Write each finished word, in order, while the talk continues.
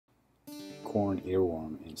corn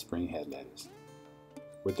earworm in spring head lettuce.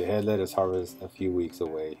 With the head lettuce harvest a few weeks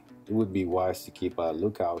away, it would be wise to keep a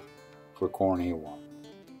lookout for corn earworm.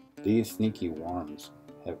 These sneaky worms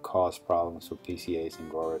have caused problems for PCAs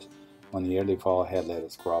and growers on the early fall head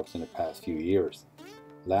lettuce crops in the past few years.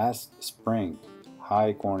 Last spring,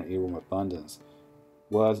 high corn earworm abundance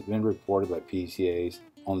was been reported by PCAs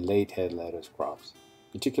on late head lettuce crops,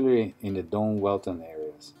 particularly in the Don-Welton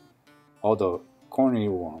areas. Although corn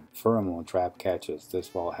earworm pheromone trap catches this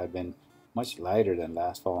fall have been much lighter than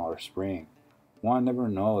last fall or spring, one never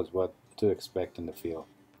knows what to expect in the field.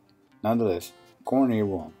 Nonetheless, corn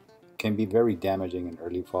earworm can be very damaging in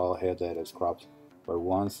early fall head lettuce crops, where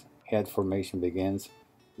once head formation begins,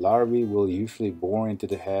 larvae will usually bore into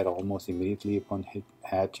the head almost immediately upon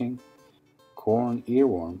hatching. Corn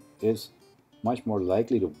earworm is much more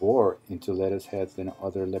likely to bore into lettuce heads than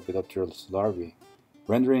other Lepidopterous larvae,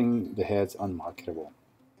 rendering the heads unmarketable.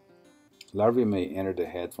 Larvae may enter the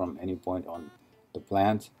head from any point on the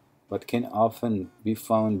plant, but can often be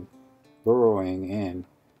found burrowing in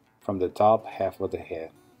from the top half of the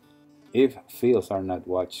head. If fields are not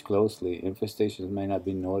watched closely, infestations may not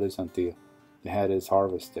be noticed until the head is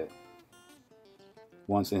harvested.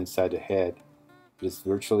 Once inside the head, it is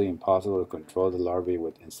virtually impossible to control the larvae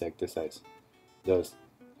with insecticides. Thus,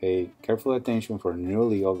 pay careful attention for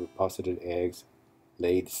newly oviposited eggs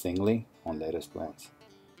laid singly on lettuce plants.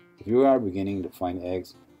 If you are beginning to find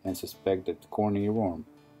eggs and suspect that corn earworm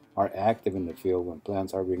are active in the field when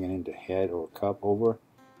plants are beginning to head or cup over,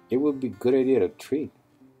 it would be a good idea to treat.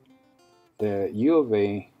 The U of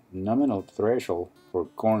A nominal threshold for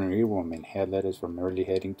corn earworm in head lettuce from early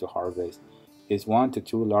heading to harvest is 1 to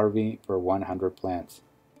 2 larvae per 100 plants.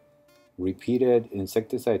 Repeated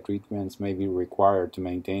insecticide treatments may be required to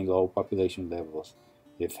maintain low population levels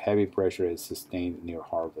if heavy pressure is sustained near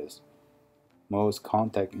harvest. Most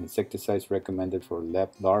contact insecticides recommended for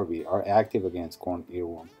larvae are active against corn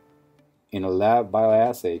earworm. In a lab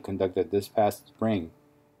bioassay conducted this past spring,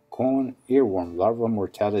 corn earworm larval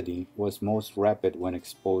mortality was most rapid when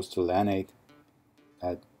exposed to lannate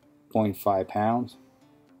at 0.5 pounds,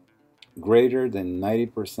 greater than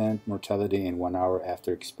 90% mortality in 1 hour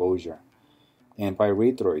after exposure, and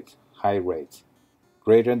pyrethroids, high rates,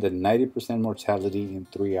 greater than 90% mortality in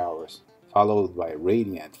 3 hours, followed by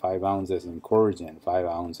radiant 5 ounces and coragen 5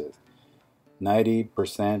 ounces,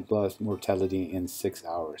 90% plus mortality in 6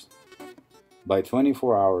 hours. By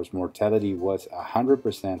 24 hours, mortality was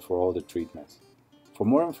 100% for all the treatments. For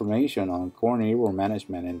more information on corn earworm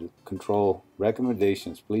management and control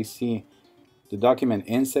recommendations, please see the document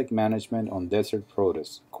Insect Management on Desert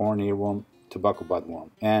Produce, Corn Earworm, Tobacco Butworm,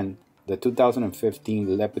 and the 2015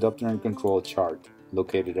 Lepidopteran Control Chart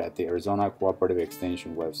located at the Arizona Cooperative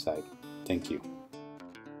Extension website. Thank you.